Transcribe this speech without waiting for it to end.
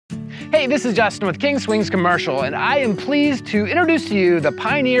Hey, this is Justin with King Swings Commercial, and I am pleased to introduce to you the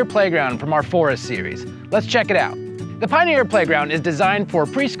Pioneer Playground from our Forest series. Let's check it out. The Pioneer Playground is designed for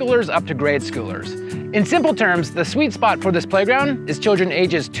preschoolers up to grade schoolers. In simple terms, the sweet spot for this playground is children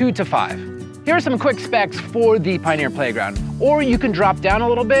ages 2 to 5. Here are some quick specs for the Pioneer Playground, or you can drop down a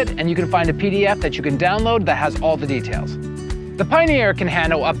little bit and you can find a PDF that you can download that has all the details. The Pioneer can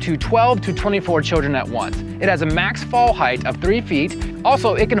handle up to 12 to 24 children at once. It has a max fall height of 3 feet.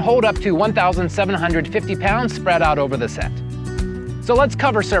 Also, it can hold up to 1,750 pounds spread out over the set. So let's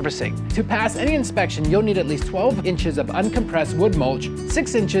cover surfacing. To pass any inspection, you'll need at least 12 inches of uncompressed wood mulch,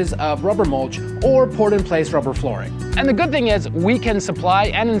 6 inches of rubber mulch, or poured-in-place rubber flooring. And the good thing is, we can supply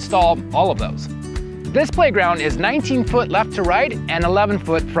and install all of those. This playground is 19 foot left to right and 11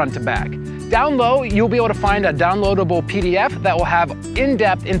 foot front to back. Down low, you'll be able to find a downloadable PDF that will have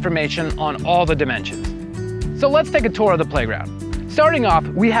in-depth information on all the dimensions. So let's take a tour of the playground. Starting off,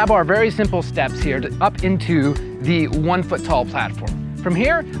 we have our very simple steps here up into the 1 foot tall platform. From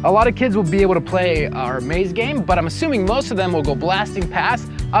here, a lot of kids will be able to play our maze game, but I'm assuming most of them will go blasting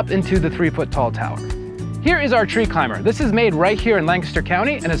past up into the 3 foot tall tower. Here is our tree climber. This is made right here in Lancaster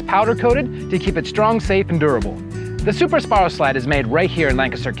County and is powder coated to keep it strong, safe, and durable. The Super Spiral Slide is made right here in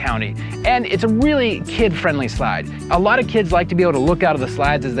Lancaster County, and it's a really kid-friendly slide. A lot of kids like to be able to look out of the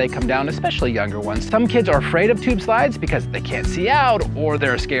slides as they come down, especially younger ones. Some kids are afraid of tube slides because they can't see out, or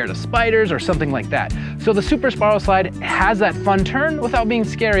they're scared of spiders or something like that. So the Super Spiral Slide has that fun turn without being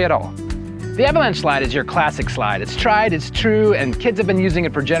scary at all. The Avalanche Slide is your classic slide. It's tried, it's true, and kids have been using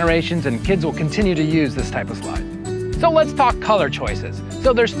it for generations, and kids will continue to use this type of slide. So let's talk color choices.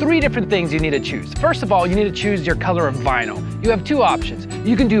 So there's 3 different things you need to choose. First of all, you need to choose your color of vinyl. You have 2 options.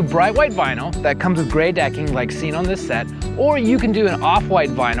 You can do bright white vinyl that comes with gray decking like seen on this set, or you can do an off-white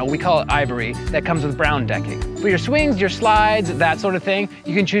vinyl, we call it ivory, that comes with brown decking. For your swings, your slides, that sort of thing,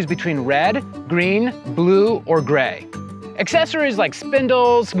 you can choose between red, green, blue, or gray. Accessories like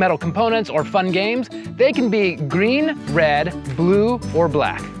spindles, metal components, or fun games, they can be green, red, blue, or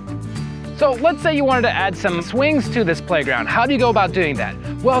black. So let's say you wanted to add some swings to this playground. How do you go about doing that?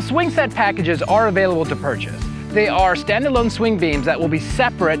 Well, swing set packages are available to purchase. They are standalone swing beams that will be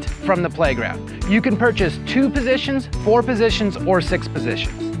separate from the playground. You can purchase 2 positions, 4 positions, or 6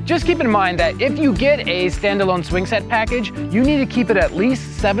 positions. Just keep in mind that if you get a standalone swing set package, you need to keep it at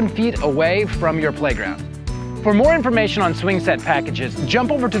least 7 feet away from your playground. For more information on swing set packages,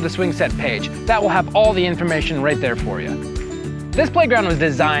 jump over to the swing set page. That will have all the information right there for you. This playground was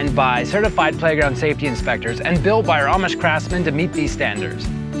designed by certified playground safety inspectors and built by our Amish craftsmen to meet these standards.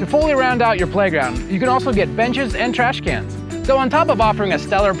 To fully round out your playground, you can also get benches and trash cans. So on top of offering a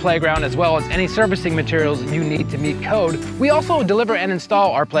stellar playground as well as any servicing materials you need to meet code, we also deliver and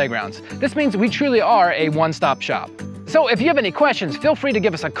install our playgrounds. This means we truly are a one-stop shop. So if you have any questions, feel free to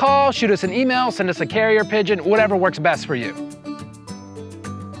give us a call, shoot us an email, send us a carrier pigeon, whatever works best for you.